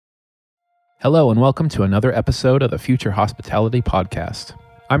Hello and welcome to another episode of the Future Hospitality Podcast.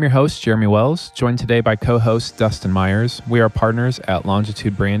 I'm your host, Jeremy Wells, joined today by co-host Dustin Myers. We are partners at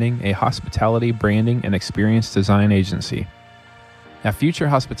Longitude Branding, a hospitality branding and experience design agency. At Future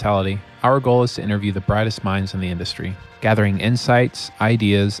Hospitality, our goal is to interview the brightest minds in the industry, gathering insights,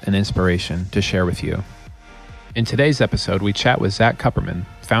 ideas, and inspiration to share with you. In today's episode, we chat with Zach Kupperman,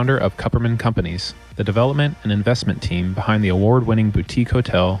 founder of Kupperman Companies, the development and investment team behind the award-winning boutique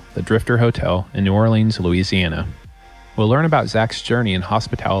hotel, the Drifter Hotel in New Orleans, Louisiana. We'll learn about Zach's journey in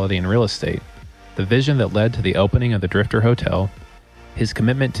hospitality and real estate, the vision that led to the opening of the Drifter Hotel, his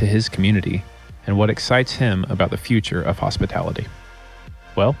commitment to his community, and what excites him about the future of hospitality.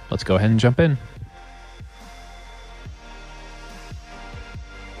 Well, let's go ahead and jump in.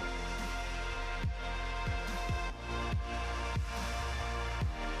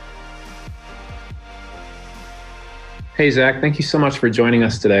 Hey, Zach, thank you so much for joining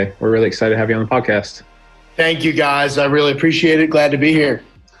us today. We're really excited to have you on the podcast. Thank you, guys. I really appreciate it. Glad to be here.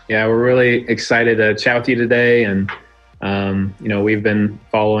 Yeah, we're really excited to chat with you today. And, we've been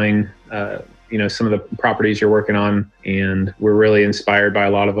following, some of the properties you're working on, and we're really inspired by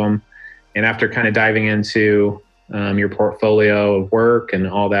a lot of them. And after kind of diving into your portfolio of work and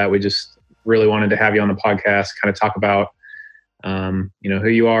all that, we just really wanted to have you on the podcast, kind of talk about, who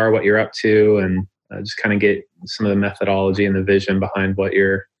you are, what you're up to, and just kind of get some of the methodology and the vision behind what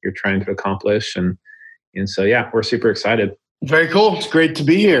you're trying to accomplish. And so, yeah, we're super excited. Very cool. It's great to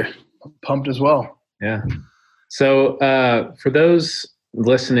be here. I'm pumped as well. Yeah. So for those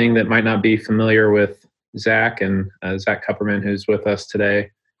listening that might not be familiar with Zach and Zach Kupperman, who's with us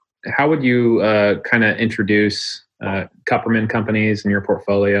today, how would you kind of introduce Kupperman Companies and your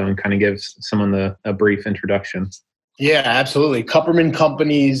portfolio and kind of give someone a brief introduction? Yeah, absolutely. Kupperman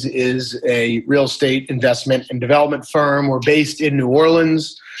Companies is a real estate investment and development firm. We're based in New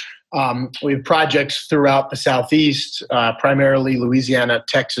Orleans. We have projects throughout the Southeast, primarily Louisiana,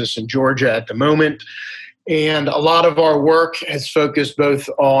 Texas, and Georgia at the moment. And a lot of our work has focused both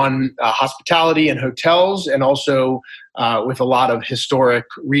on hospitality and hotels, and also with a lot of historic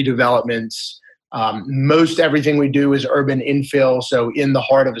redevelopments. Most everything we do is urban infill, so in the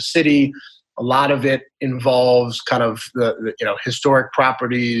heart of a city. A lot of it involves kind of the historic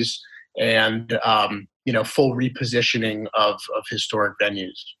properties and full repositioning of historic venues.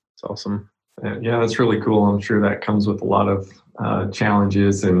 That's awesome. Yeah, that's really cool. I'm sure that comes with a lot of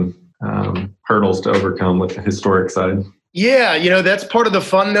challenges and hurdles to overcome with the historic side. Yeah, that's part of the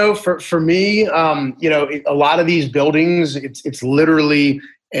fun though for me. A lot of these buildings, it's literally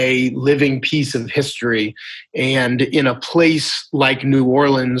a living piece of history. And in a place like New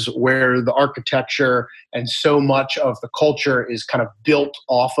Orleans, where the architecture and so much of the culture is kind of built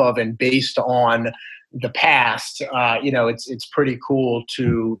off of and based on the past, it's pretty cool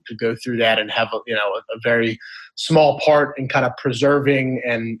to go through that and have a very small part in kind of preserving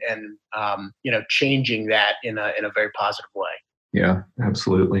and changing that in a very positive way. Yeah,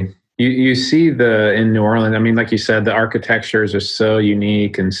 absolutely. You see in New Orleans, I mean, like you said, the architectures are so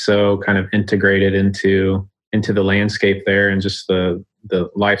unique and so kind of integrated into the landscape there, and just the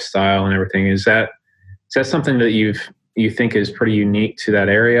lifestyle and everything. Is that something that you think is pretty unique to that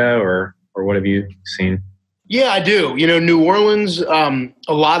area, or what have you seen? Yeah, I do. New Orleans, a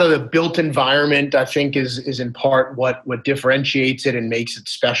lot of the built environment, I think, is in part what differentiates it and makes it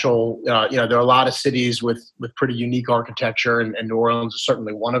special. There are a lot of cities with pretty unique architecture, and New Orleans is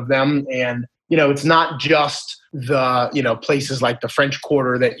certainly one of them. And, it's not just the, places like the French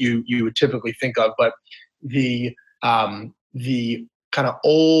Quarter that you would typically think of, but the kind of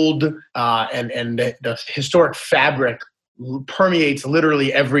old and the historic fabric permeates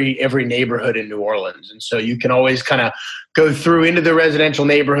literally every neighborhood in New Orleans. And so you can always kind of go through into the residential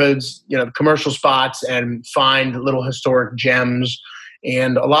neighborhoods, the commercial spots, and find little historic gems.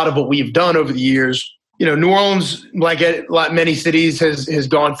 And a lot of what we've done over the years, New Orleans, like many cities, has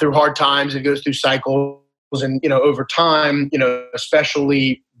gone through hard times. It goes through cycles. And, over time,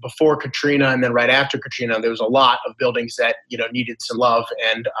 especially before Katrina and then right after Katrina, there was a lot of buildings that, needed some love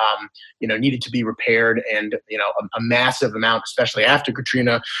and, needed to be repaired. And, a massive amount, especially after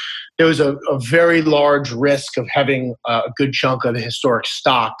Katrina, there was a very large risk of having a good chunk of the historic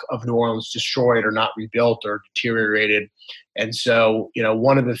stock of New Orleans destroyed or not rebuilt or deteriorated. And so,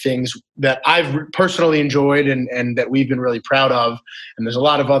 one of the things that I've personally enjoyed and that we've been really proud of, and there's a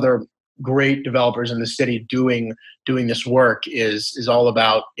lot of other great developers in the city doing this work, is all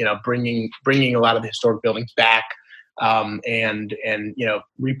about bringing a lot of the historic buildings back and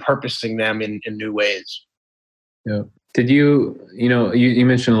repurposing them in new ways. Yeah. Did you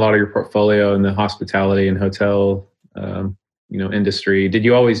mentioned a lot of your portfolio in the hospitality and hotel industry. Did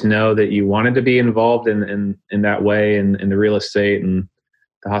you always know that you wanted to be involved in that way in the real estate and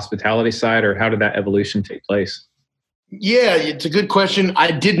the hospitality side, or how did that evolution take place? Yeah, it's a good question.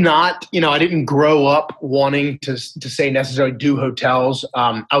 I did not, I didn't grow up wanting to say necessarily do hotels.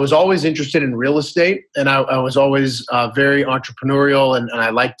 I was always interested in real estate, and I was always very entrepreneurial, and I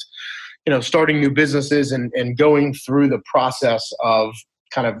liked, starting new businesses and going through the process of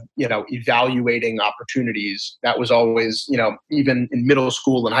kind of, evaluating opportunities. That was always, even in middle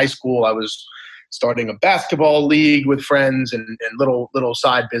school and high school, I was starting a basketball league with friends and little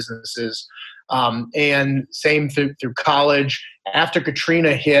side businesses. And same through college. After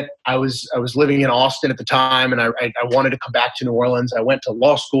Katrina hit, I was living in Austin at the time, and I wanted to come back to New Orleans. I went to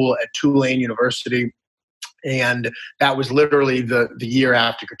law school at Tulane University, and that was literally the year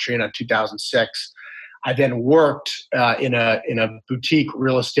after Katrina, 2006. I then worked in a boutique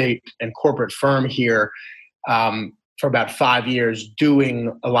real estate and corporate firm here for about 5 years,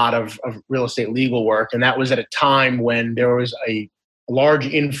 doing a lot of real estate legal work, and that was at a time when there was a large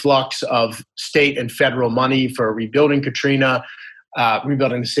influx of state and federal money for rebuilding Katrina,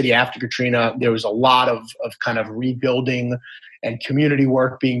 rebuilding the city after Katrina. There was a lot of kind of rebuilding and community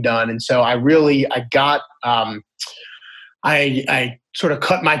work being done. And so I sort of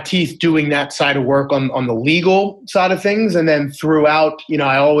cut my teeth doing that side of work on the legal side of things. And then throughout,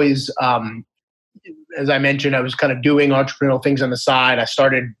 I always, as I mentioned, I was kind of doing entrepreneurial things on the side. I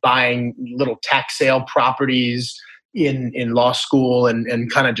started buying little tax sale properties in law school and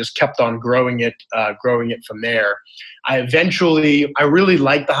kind of just kept on growing it from there. I really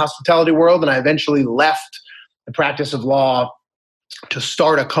liked the hospitality world, and I eventually left the practice of law to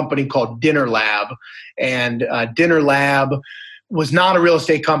start a company called Dinner Lab. And Dinner Lab was not a real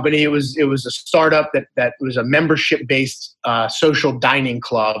estate company. It was a startup that was a membership-based social dining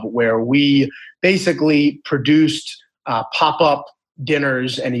club where we basically produced pop-up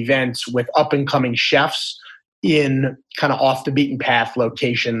dinners and events with up-and-coming chefs in kind of off the beaten path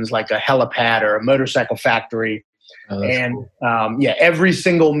locations like a helipad or a motorcycle factory. Oh, and cool. Every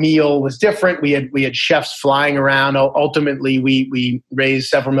single meal was different. We had chefs flying around. Ultimately, we raised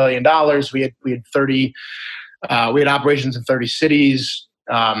several $1 million. We had operations in 30 cities.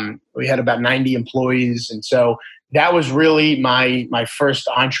 We had about 90 employees, and so that was really my first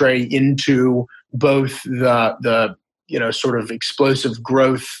entree into both the sort of explosive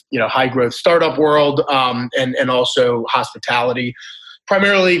growth, high growth startup world, and also hospitality.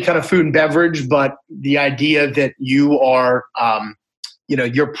 Primarily kind of food and beverage, but the idea that you are,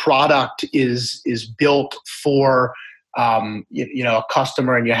 your product is built for, a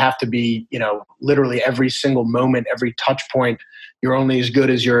customer, and you have to be, literally every single moment, every touch point, you're only as good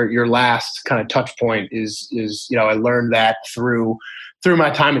as your last kind of touch point is, I learned that through my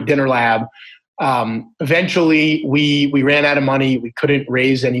time at Dinner Lab. Eventually we ran out of money. We couldn't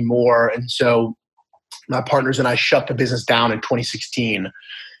raise any more. And so my partners and I shut the business down in 2016.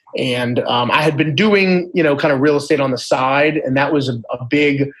 And I had been doing, kind of real estate on the side. And that was a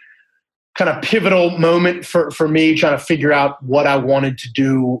big kind of pivotal moment for me, trying to figure out what I wanted to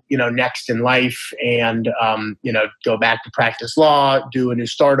do, next in life, and, go back to practice law, do a new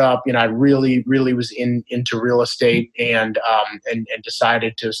startup. I really, really was into real estate and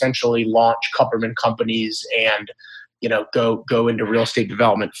decided to essentially launch Kupperman Companies and, go into real estate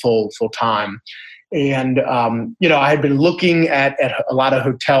development full time. And, I had been looking at a lot of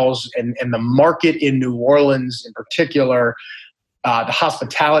hotels and the market in New Orleans in particular. The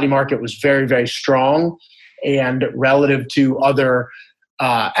hospitality market was very, very strong, and relative to other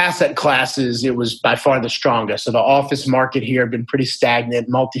asset classes, it was by far the strongest. So the office market here had been pretty stagnant,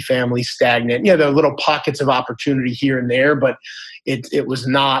 multifamily stagnant. There are little pockets of opportunity here and there, but it was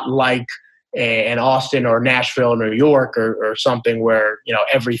not like an Austin or Nashville, New York, or something where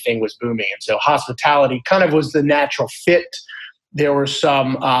everything was booming. And so hospitality kind of was the natural fit. There were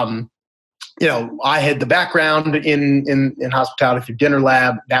some. I had the background in hospitality through Dinner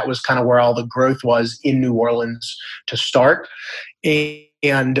Lab. That was kind of where all the growth was in New Orleans to start. And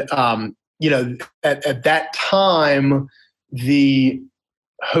at that time, the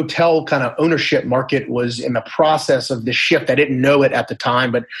hotel kind of ownership market was in the process of the shift. I didn't know it at the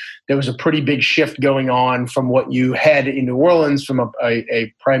time, but there was a pretty big shift going on from what you had in New Orleans, from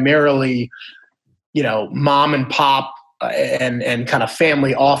a primarily, mom and pop and kind of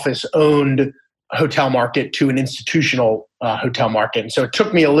family office owned hotel market to an institutional hotel market. And so it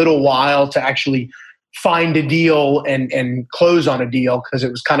took me a little while to actually find a deal and close on a deal, because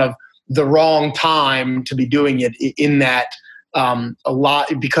it was kind of the wrong time to be doing it in that a lot,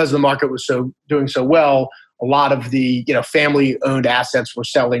 because the market was doing so well. A lot of the family owned assets were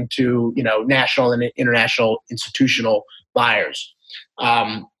selling to national and international institutional buyers.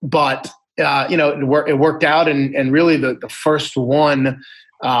 But it worked out, and really the first one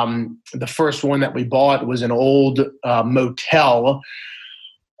that we bought was an old motel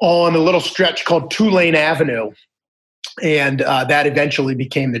on a little stretch called Tulane Avenue, and that eventually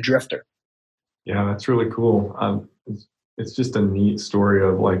became the Drifter. Yeah, that's really cool. It's just a neat story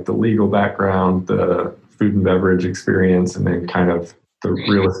of like the legal background, the food and beverage experience, and then kind of the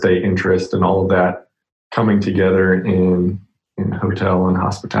real estate interest and all of that coming together in hotel and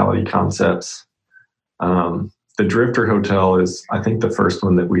hospitality concepts. The Drifter Hotel is, I think, the first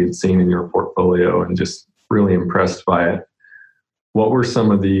one that we had seen in your portfolio, and just really impressed by it. What were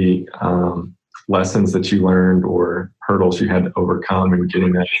some of the lessons that you learned or hurdles you had to overcome in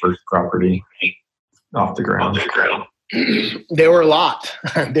getting that first property off the ground? There were a lot.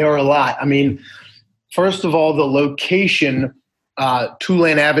 I mean, first of all, the location,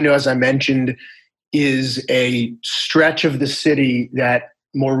 Tulane Avenue, as I mentioned, is a stretch of the city that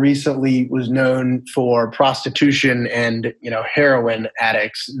more recently was known for prostitution and heroin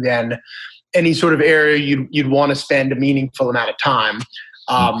addicts than any sort of area you'd want to spend a meaningful amount of time.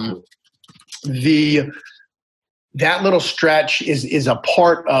 That little stretch is a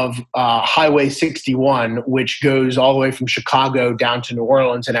part of Highway 61, which goes all the way from Chicago down to New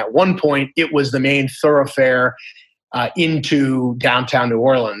Orleans. And at one point, it was the main thoroughfare into downtown New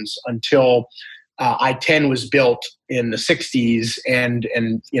Orleans until I-10 was built in the 60s. And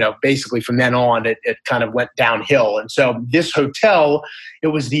basically from then on, it kind of went downhill. And so this hotel, it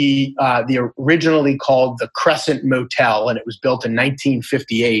was the originally called the Crescent Motel, and it was built in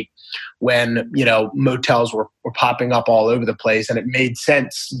 1958. When motels were popping up all over the place, and it made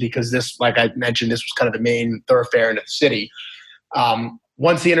sense because this, like I mentioned, this was kind of the main thoroughfare into the city.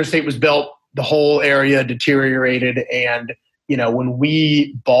 Once the interstate was built, the whole area deteriorated, and when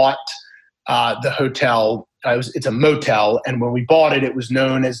we bought the hotel, it's a motel, and when we bought it, it was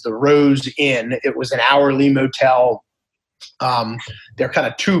known as the Rose Inn. It was an hourly motel. There are kind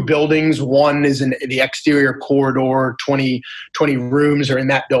of two buildings. One is in the exterior corridor, 20 rooms are in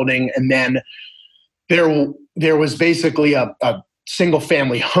that building. And then there was basically a single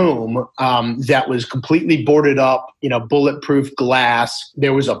family home that was completely boarded up, bulletproof glass.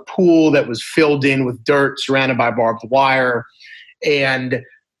 There was a pool that was filled in with dirt surrounded by barbed wire. And,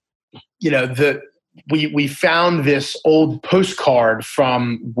 we found this old postcard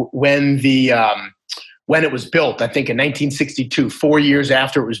from when it was built, I think in 1962, 4 years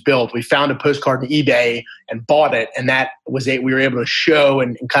after it was built. We found a postcard on eBay and bought it. And that was it. We were able to show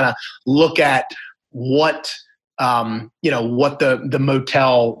and kind of look at what the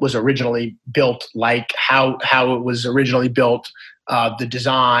motel was originally built like, how it was originally built, the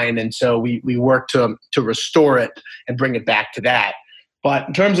design. And so we worked to restore it and bring it back to that. But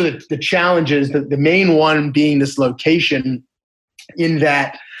in terms of the challenges, the main one being this location, in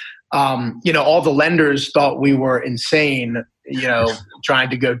that all the lenders thought we were insane,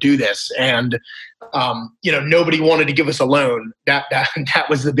 trying to go do this. And, nobody wanted to give us a loan. That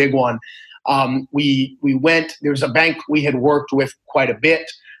was the big one. We went, there was a bank we had worked with quite a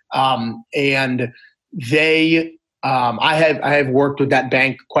bit. And I have worked with that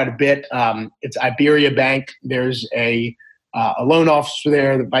bank quite a bit. It's Iberia Bank. There's a loan officer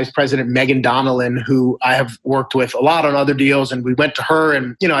there, the vice president, Megan Donnellan, who I have worked with a lot on other deals. And we went to her,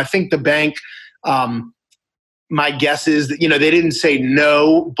 and, I think the bank, my guess is that, they didn't say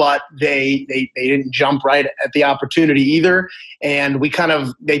no, but they didn't jump right at the opportunity either. And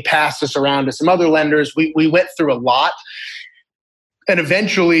they passed us around to some other lenders. We went through a lot and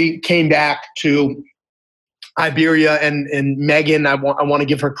eventually came back to Iberia and Megan. I want to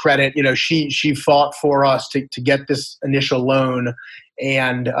give her credit. She fought for us to get this initial loan,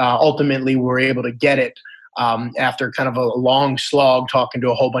 and ultimately we were able to get it after kind of a long slog talking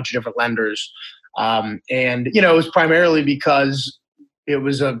to a whole bunch of different lenders. And it was primarily because it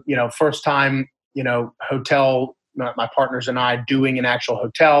was a first time hotel, my partners and I doing an actual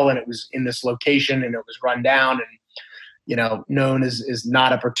hotel, and it was in this location, and it was run down and known as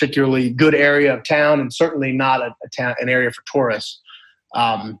not a particularly good area of town, and certainly not an area for tourists.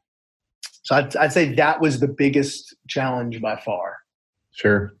 So I'd say that was the biggest challenge by far.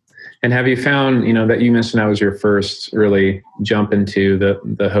 Sure. And have you found, that you mentioned that was your first really jump into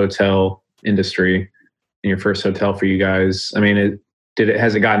the hotel industry and your first hotel for you guys? I mean,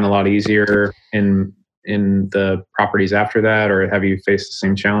 has it gotten a lot easier in the properties after that, or have you faced the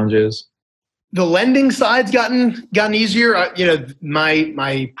same challenges? The lending side's gotten easier.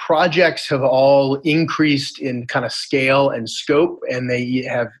 My projects have all increased in kind of scale and scope, and they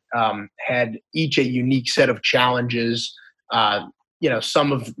have had each a unique set of challenges.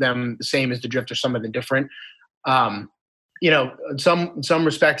 Some of them the same as the Drifter, some of them different. in some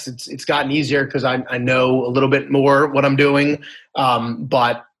respects, it's gotten easier because I know a little bit more what I'm doing.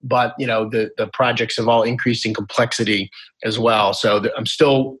 But the projects have all increased in complexity as well. So I'm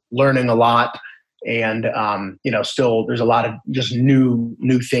still learning a lot, and still there's a lot of just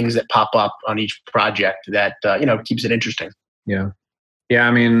new things that pop up on each project that keeps it interesting. Yeah. Yeah,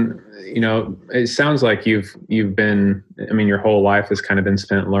 I mean, it sounds like you've been, your whole life has kind of been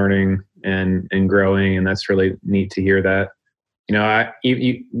spent learning and growing, and that's really neat to hear that.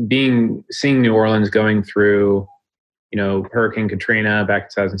 Seeing New Orleans going through, Hurricane Katrina back in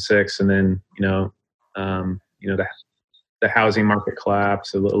 2006, and then the housing market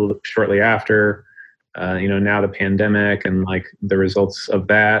collapse a little shortly after, now the pandemic and like the results of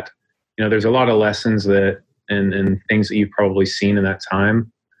that. There's a lot of lessons and things that you've probably seen in that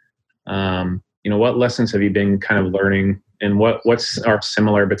time. What lessons have you been kind of learning, and what's are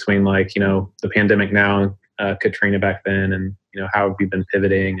similar between the pandemic now, Katrina back then, and how have you been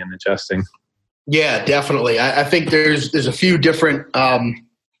pivoting and adjusting? Yeah, definitely. I think there's a few different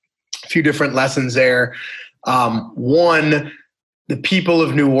lessons there. One, the people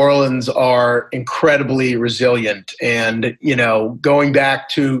of New Orleans are incredibly resilient, and going back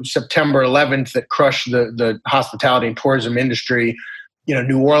to September 11th that crushed the hospitality and tourism industry.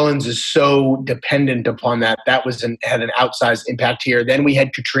 New Orleans is so dependent upon that. That had an outsized impact here. Then we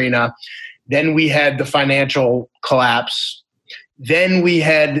had Katrina. Then we had the financial collapse. Then we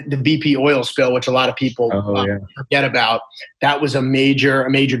had the BP oil spill, which a lot of people forget about. That was a major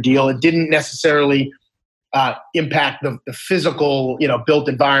deal. It didn't necessarily impact the physical, built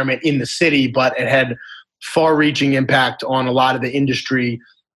environment in the city, but it had far-reaching impact on a lot of the industry,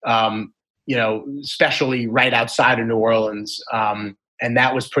 especially right outside of New Orleans. And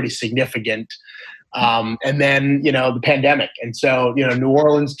that was pretty significant. And then, the pandemic. And so, New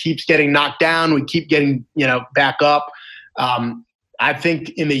Orleans keeps getting knocked down. We keep getting, back up. I think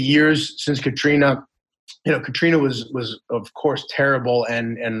in the years since Katrina, Katrina was of course terrible,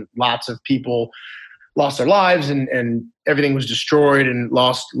 and lots of people lost their lives, and everything was destroyed, and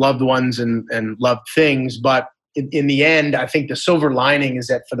lost loved ones and loved things. But in the end, I think the silver lining is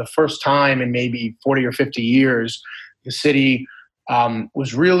that for the first time in maybe 40 or 50 years, the city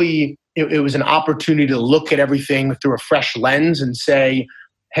was really, it was an opportunity to look at everything through a fresh lens and say,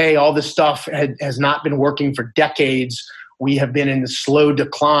 hey, all this stuff has not been working for decades. We have been in the slow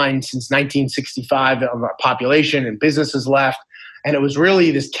decline since 1965 of our population, and businesses left. And it was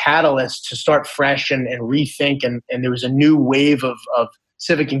really this catalyst to start fresh and rethink. And there was a new wave of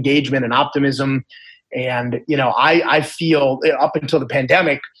civic engagement and optimism. And, I feel up until the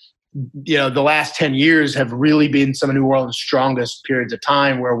pandemic, the last 10 years have really been some of New Orleans' strongest periods of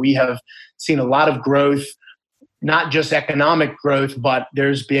time, where we have seen a lot of growth, not just economic growth, but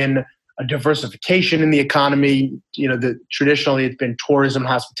there's been a diversification in the economy. Traditionally it's been tourism,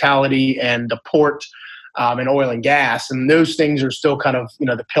 hospitality, and the port, and oil and gas. And those things are still kind of,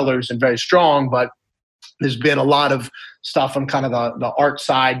 the pillars and very strong, but there's been a lot of stuff on kind of the art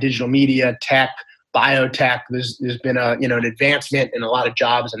side, digital media, tech, biotech. There's been an advancement in a lot of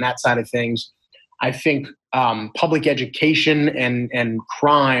jobs and that side of things. I think public education and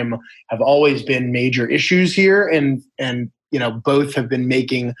crime have always been major issues here, and both have been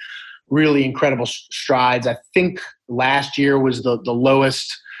making really incredible strides. I think last year was the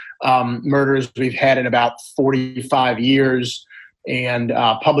lowest murders we've had in about 45 years. And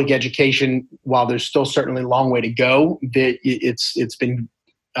public education, while there's still certainly a long way to go, it's been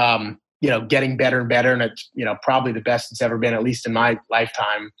getting better and better, and it's probably the best it's ever been, at least in my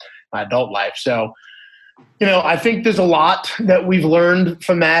lifetime, my adult life. So I think there's a lot that we've learned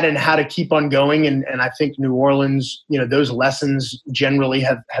from that and how to keep on going. And I think New Orleans, those lessons generally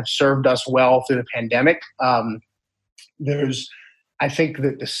have served us well through the pandemic. I think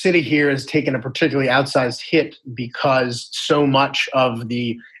that the city here has taken a particularly outsized hit because so much of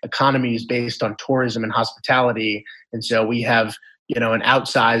the economy is based on tourism and hospitality. And so we have, an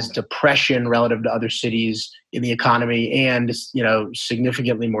outsized depression relative to other cities in the economy, and,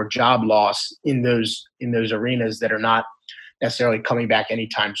 significantly more job loss in those arenas that are not necessarily coming back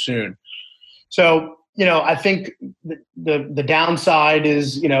anytime soon. So, I think the downside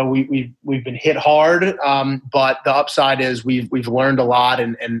is, we've been hit hard, but the upside is we've learned a lot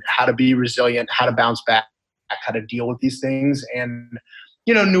and how to be resilient, how to bounce back, how to deal with these things. And,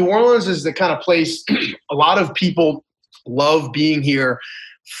 New Orleans is the kind of place a lot of people love being here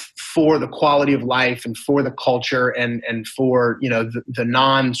for the quality of life and for the culture and for, the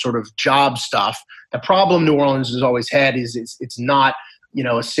non sort of job stuff. The problem New Orleans has always had is it's not,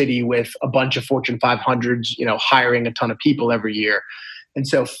 a city with a bunch of Fortune 500s, hiring a ton of people every year. And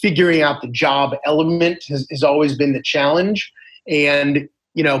so figuring out the job element has always been the challenge. And,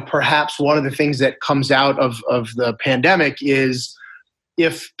 perhaps one of the things that comes out of the pandemic is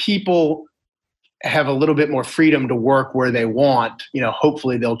if people have a little bit more freedom to work where they want,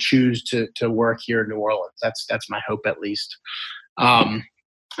 hopefully they'll choose to work here in New Orleans. That's my hope, at least. And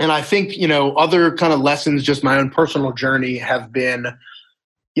I think, other kind of lessons, just my own personal journey, have been,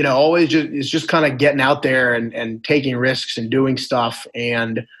 always just kind of getting out there and taking risks and doing stuff.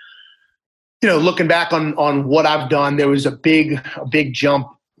 And, looking back on what I've done, there was a big jump,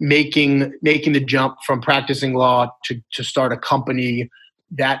 making the jump from practicing law to start a company.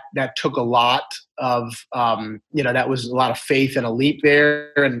 That took a lot of, that was a lot of faith and a leap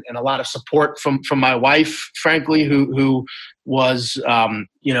there, and a lot of support from my wife, frankly, who was,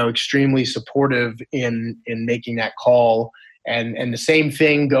 extremely supportive in making that call. And the same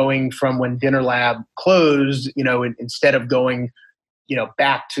thing going from when Dinner Lab closed, instead of going,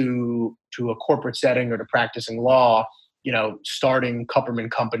 back to a corporate setting or to practicing law, starting Kupperman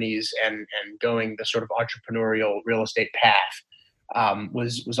companies and going the sort of entrepreneurial real estate path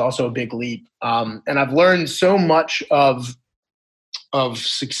was also a big leap. And I've learned so much of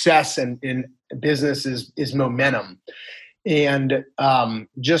success in business is momentum. And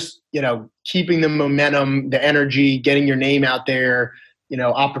just, keeping the momentum, the energy, getting your name out there,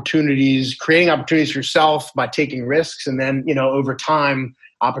 opportunities, creating opportunities for yourself by taking risks. And then, over time,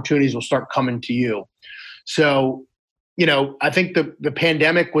 opportunities will start coming to you. So, I think the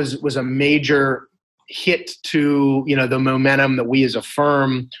pandemic was a major hit to, the momentum that we as a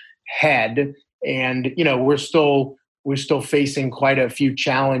firm had. And, we're still facing quite a few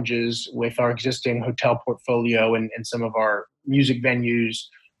challenges with our existing hotel portfolio and some of our music venues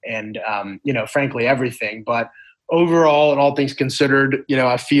and, frankly, everything. But overall, and all things considered,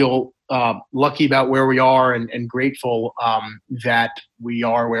 I feel lucky about where we are and grateful that we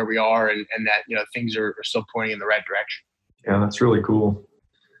are where we are and that, things are still pointing in the right direction. Yeah, that's really cool.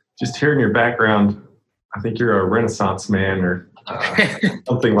 Just hearing your background, I think you're a Renaissance man or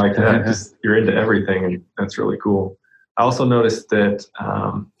something like that. Just you're into everything, and that's really cool. I also noticed that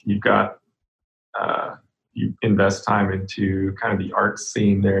you invest time into kind of the arts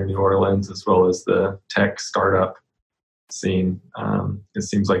scene there in New Orleans, as well as the tech startup scene. It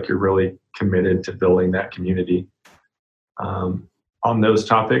seems like you're really committed to building that community. On those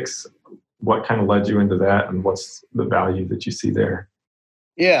topics, what kind of led you into that, and what's the value that you see there?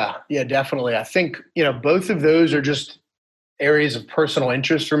 Yeah, definitely. I think, both of those are just areas of personal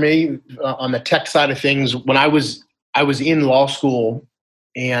interest for me. On the tech side of things, when I was in law school,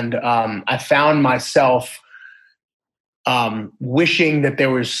 and I found myself wishing that there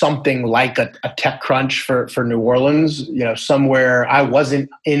was something like a TechCrunch for New Orleans, somewhere. I wasn't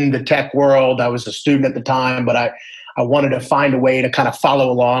in the tech world. I was a student at the time, but I wanted to find a way to kind of follow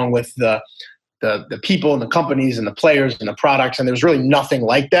along with the people and the companies and the players and the products. And there was really nothing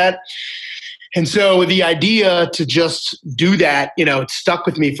like that. And so the idea to just do that, it stuck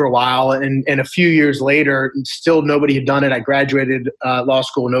with me for a while. And a few years later, still nobody had done it. I graduated law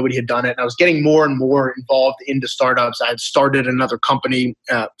school, nobody had done it. And I was getting more and more involved into startups. I had started another company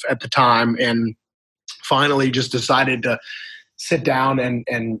at the time, and finally just decided to sit down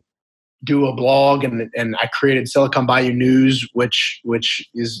and do a blog. And I created Silicon Bayou News, which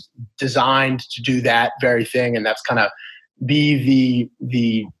is designed to do that very thing. And that's kind of be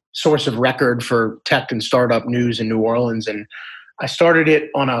the source of record for tech and startup news in New Orleans. And I started it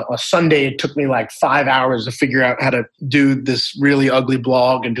on a Sunday. It took me like 5 hours to figure out how to do this really ugly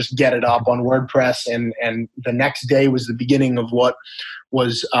blog and just get it up on WordPress. And the next day was the beginning of what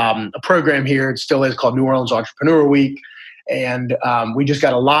was a program here. It still is, called New Orleans Entrepreneur Week. And we just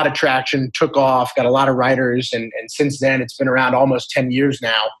got a lot of traction, took off, got a lot of writers. And since then, it's been around almost 10 years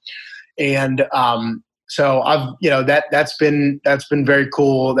now. And so I've, that's been very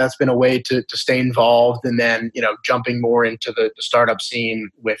cool. That's been a way to stay involved. And then, jumping more into the startup scene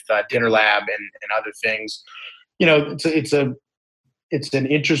with Dinner Lab and other things. It's an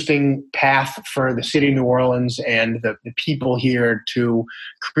interesting path for the city of New Orleans and the people here to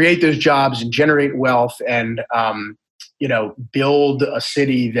create those jobs and generate wealth and, build a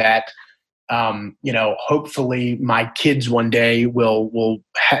city that, hopefully my kids one day will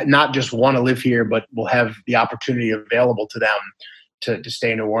not just want to live here, but will have the opportunity available to them to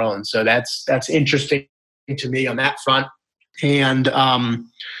stay in New Orleans. So that's interesting to me on that front. And, on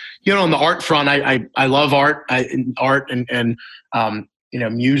the art front, I love art. Art and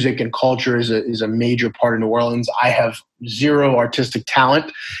music and culture is a major part of New Orleans. I have zero artistic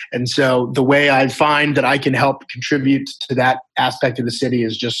talent. And so the way I find that I can help contribute to that aspect of the city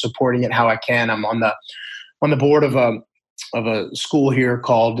is just supporting it how I can. I'm on the board of a a school here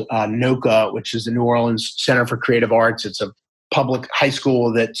called NOCA, which is the New Orleans Center for Creative Arts. It's a public high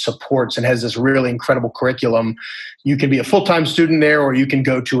school that supports and has this really incredible curriculum. You can be a full-time student there, or you can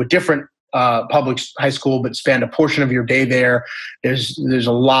go to a different public high school, but spend a portion of your day there. There's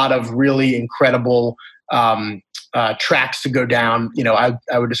a lot of really incredible tracks to go down. I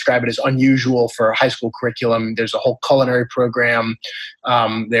would describe it as unusual for a high school curriculum. There's a whole culinary program.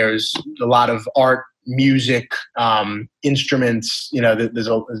 There's a lot of art, music, instruments. There's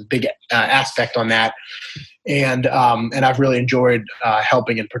a big aspect on that. And I've really enjoyed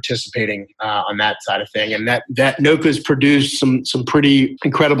helping and participating on that side of thing. And that NOCA's produced some pretty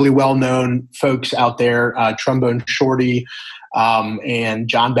incredibly well-known folks out there, Trombone Shorty and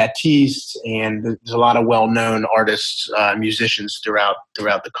John Baptiste, and there's a lot of well-known artists, musicians throughout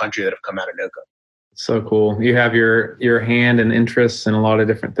the country that have come out of NOCA. So cool. You have your hand and interests in a lot of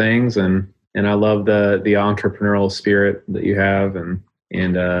different things, and I love the entrepreneurial spirit that you have, and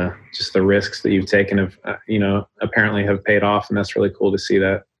just the risks that you've taken have, apparently have paid off. And that's really cool to see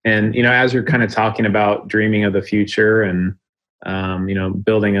that. And, as you're kind of talking about dreaming of the future and,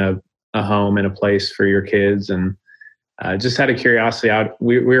 building a home and a place for your kids, and just out of curiosity,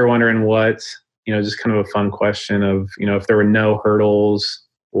 we were wondering what, just kind of a fun question of, if there were no hurdles,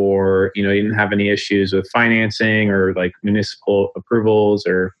 or, you didn't have any issues with financing or like municipal approvals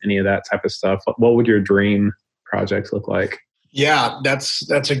or any of that type of stuff, what would your dream project look like? Yeah, that's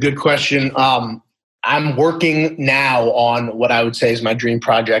a good question. I'm working now on what I would say is my dream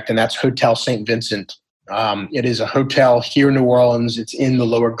project, and that's Hotel St. Vincent. It is a hotel here in New Orleans. It's in the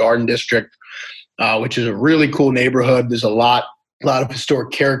Lower Garden District, which is a really cool neighborhood. There's a lot of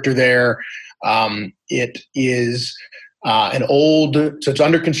historic character there. It is so it's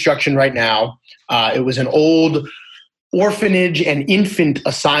under construction right now. It was an old orphanage and infant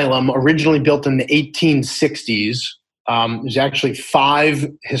asylum originally built in the 1860s. There's actually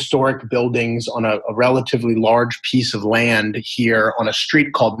 5 historic buildings on a relatively large piece of land here on a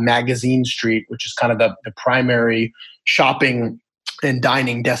street called Magazine Street, which is kind of the primary shopping and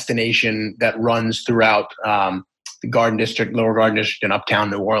dining destination that runs throughout the Garden District, Lower Garden District, and Uptown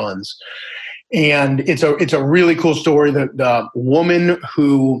New Orleans. And it's a really cool story. The woman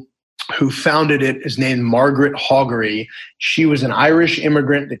who founded it is named Margaret Hoggery. She was an Irish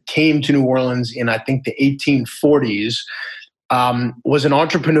immigrant that came to New Orleans in, I think, the 1840s, was an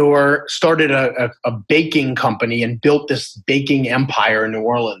entrepreneur, started a baking company, and built this baking empire in New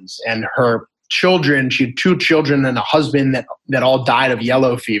Orleans. And her children, she had 2 children and a husband that all died of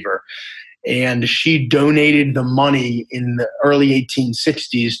yellow fever. And she donated the money in the early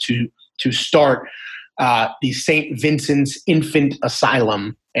 1860s to start the St. Vincent's Infant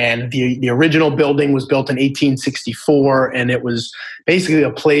Asylum. And the original building was built in 1864, and it was basically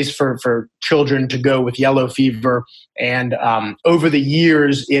a place for children to go with yellow fever. And over the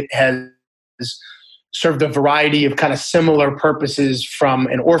years, it has served a variety of kind of similar purposes, from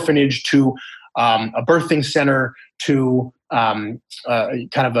an orphanage to a birthing center to kind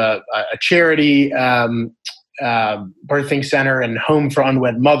of a charity birthing center and home for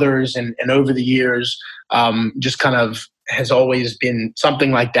unwed mothers. And over the years, just kind of has always been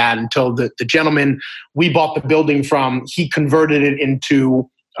something like that, until the gentleman we bought the building from, he converted it into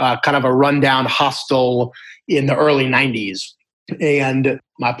kind of a rundown hostel in the early 90s. And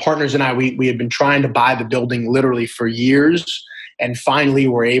my partners and I, we had been trying to buy the building literally for years, and finally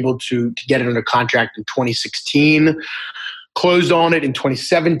were able to get it under contract in 2016. Closed on it in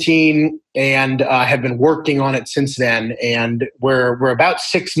 2017, and have been working on it since then. And we're about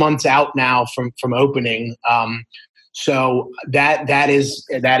 6 months out now from opening. So that is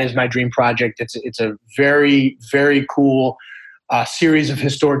my dream project. It's a very, very cool series of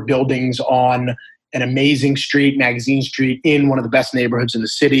historic buildings on an amazing street, Magazine Street, in one of the best neighborhoods in the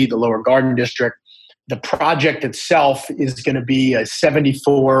city, the Lower Garden District. The project itself is going to be a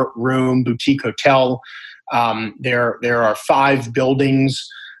 74-room boutique hotel. There are 5 buildings,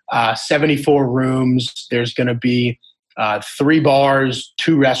 74 rooms. There's going to be 3 bars,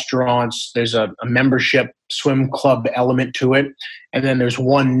 2 restaurants. There's a membership swim club element to it. And then there's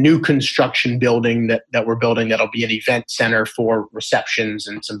 1 new construction building that we're building that'll be an event center for receptions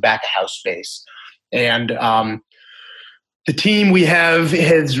and some back-of-house space. And the team we have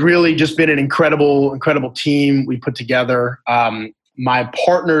has really just been an incredible team we put together. My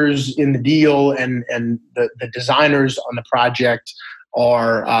partners in the deal and the designers on the project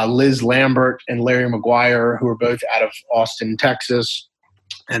are Liz Lambert and Larry McGuire, who are both out of Austin, Texas,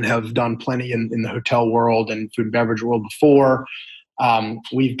 and have done plenty in the hotel world and food and beverage world before.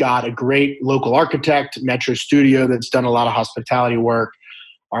 We've got a great local architect, Metro Studio, that's done a lot of hospitality work.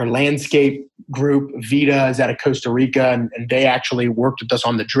 our landscape group, Vita, is out of Costa Rica, and they actually worked with us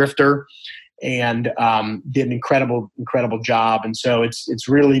on the Drifter and did an incredible job. And so it's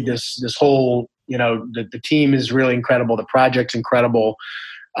really this whole, the team is really incredible. The project's incredible.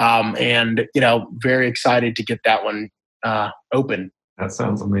 And very excited to get that one open. That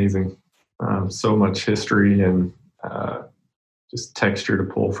sounds amazing. So much history and just texture to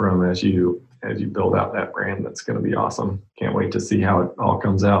pull from as you build out that brand. That's going to be awesome. Can't wait to see how it all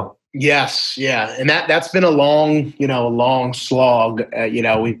comes out. Yes. Yeah. And that's been a long slog.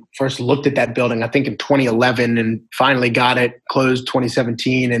 We first looked at that building, I think in 2011, and finally got it closed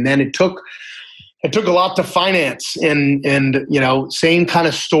 2017. And then it took a lot to finance, and same kind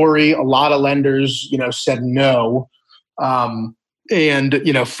of story. A lot of lenders, said no.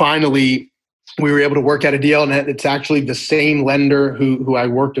 Finally we were able to work out a deal, and it's actually the same lender who I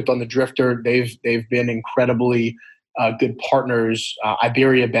worked with on the Drifter. They've been incredibly good partners.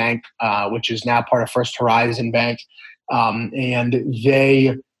 Iberia Bank, which is now part of First Horizon Bank, and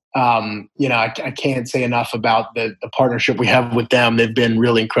they, I can't say enough about the partnership we have with them. They've been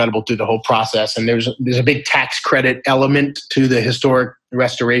really incredible through the whole process, and there's a big tax credit element to the historic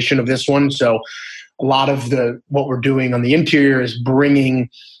restoration of this one. So a lot of what we're doing on the interior is bringing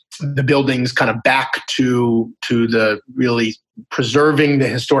the buildings kind of back to the really preserving the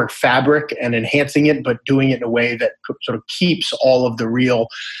historic fabric and enhancing it, but doing it in a way that sort of keeps all of the real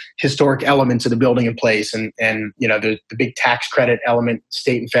historic elements of the building in place. And the big tax credit element,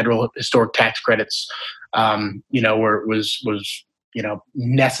 state and federal historic tax credits, was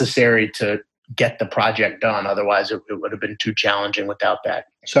necessary to get the project done. Otherwise, it would have been too challenging without that.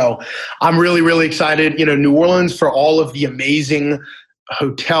 So I'm really, really excited. New Orleans, for all of the amazing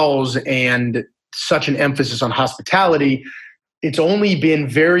hotels and such an emphasis on hospitality, it's only been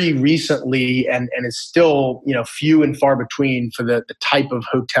very recently and is still few and far between for the type of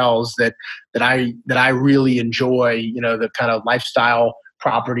hotels that I really enjoy, the kind of lifestyle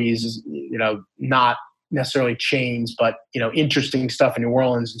properties, not necessarily chains, but interesting stuff in New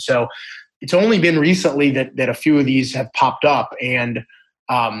Orleans. And so it's only been recently that a few of these have popped up, and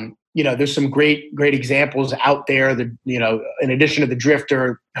there's some great examples out there that, in addition to the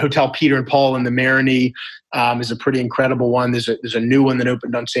Drifter, Hotel Peter and Paul in the Marigny is a pretty incredible one. There's a new one that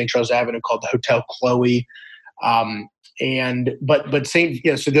opened on St. Charles Avenue called the Hotel Chloe. So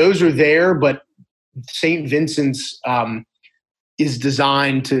those are there, but St. Vincent's is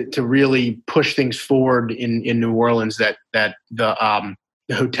designed to really push things forward in New Orleans that the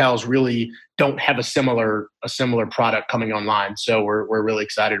hotels really don't have a similar product coming online. So we're really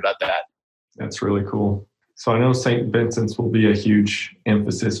excited about that. That's really cool. So I know St. Vincent's will be a huge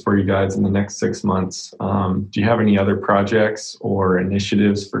emphasis for you guys in the next 6 months. Do you have any other projects or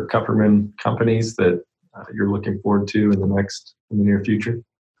initiatives for Kupperman companies that you're looking forward to in the near future?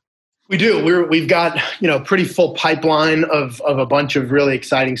 We do. We've got a pretty full pipeline of a bunch of really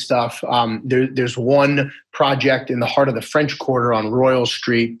exciting stuff. There's one project in the heart of the French Quarter on Royal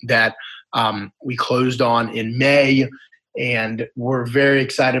Street that we closed on in May, and we're very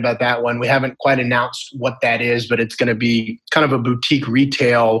excited about that one. We haven't quite announced what that is, but it's going to be kind of a boutique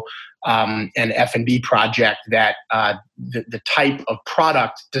retail and F&B project that the type of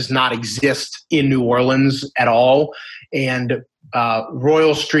product does not exist in New Orleans at all. And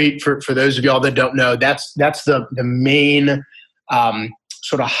Royal Street, for those of y'all that don't know, that's the main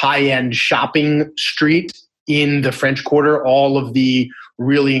sort of high-end shopping street in the French Quarter. All of the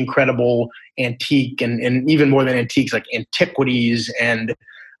really incredible antique and even more than antiques, like antiquities and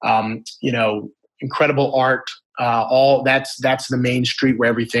incredible art. All that's the main street where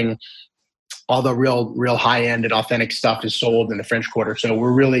everything, all the real high end and authentic stuff is sold in the French Quarter. So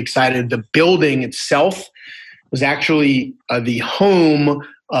we're really excited. The building itself was actually the home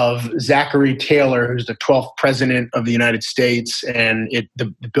of Zachary Taylor, who's the 12th president of the United States, and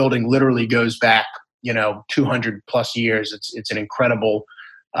the building literally goes back 200 plus years. It's an incredible,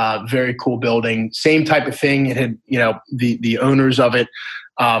 very cool building. Same type of thing. It had the owners of it.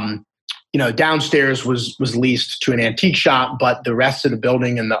 Downstairs was leased to an antique shop, but the rest of the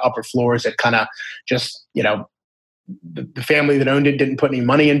building and the upper floors had kind of just the family that owned it didn't put any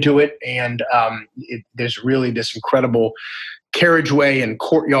money into it, and there's really this incredible carriageway and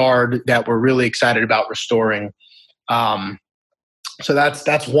courtyard that we're really excited about restoring. So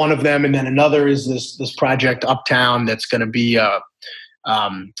that's one of them, and then another is this project uptown that's going to be a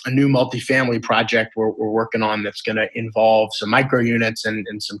new multifamily project we're working on that's going to involve some micro units and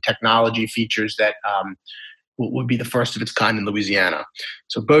some technology features that would be the first of its kind in Louisiana.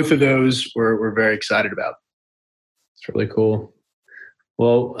 So both of those we're very excited about. It's really cool.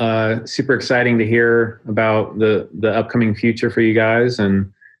 Well, super exciting to hear about the upcoming future for you guys.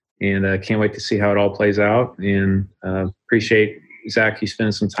 And and can't wait to see how it all plays out. And appreciate, Zach, you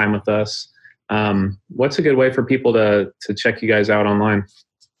spending some time with us. What's a good way for people to check you guys out online?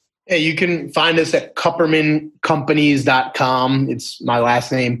 Yeah, you can find us at kuppermancompanies.com. It's my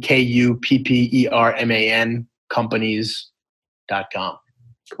last name, Kupperman, companies.com.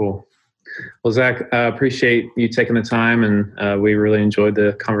 Cool. Well, Zach, appreciate you taking the time, and we really enjoyed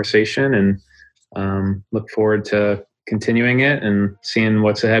the conversation, and look forward to continuing it and seeing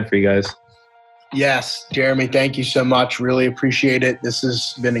what's ahead for you guys. Yes, Jeremy, thank you so much. Really appreciate it. This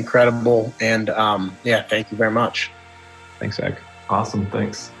has been incredible. And thank you very much. Thanks, Zach. Awesome.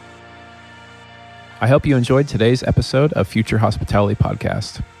 Thanks. I hope you enjoyed today's episode of Future Hospitality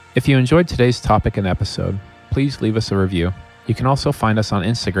Podcast. If you enjoyed today's topic and episode, please leave us a review. You can also find us on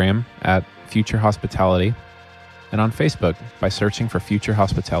Instagram at Future Hospitality and on Facebook by searching for Future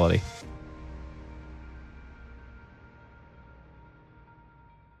Hospitality.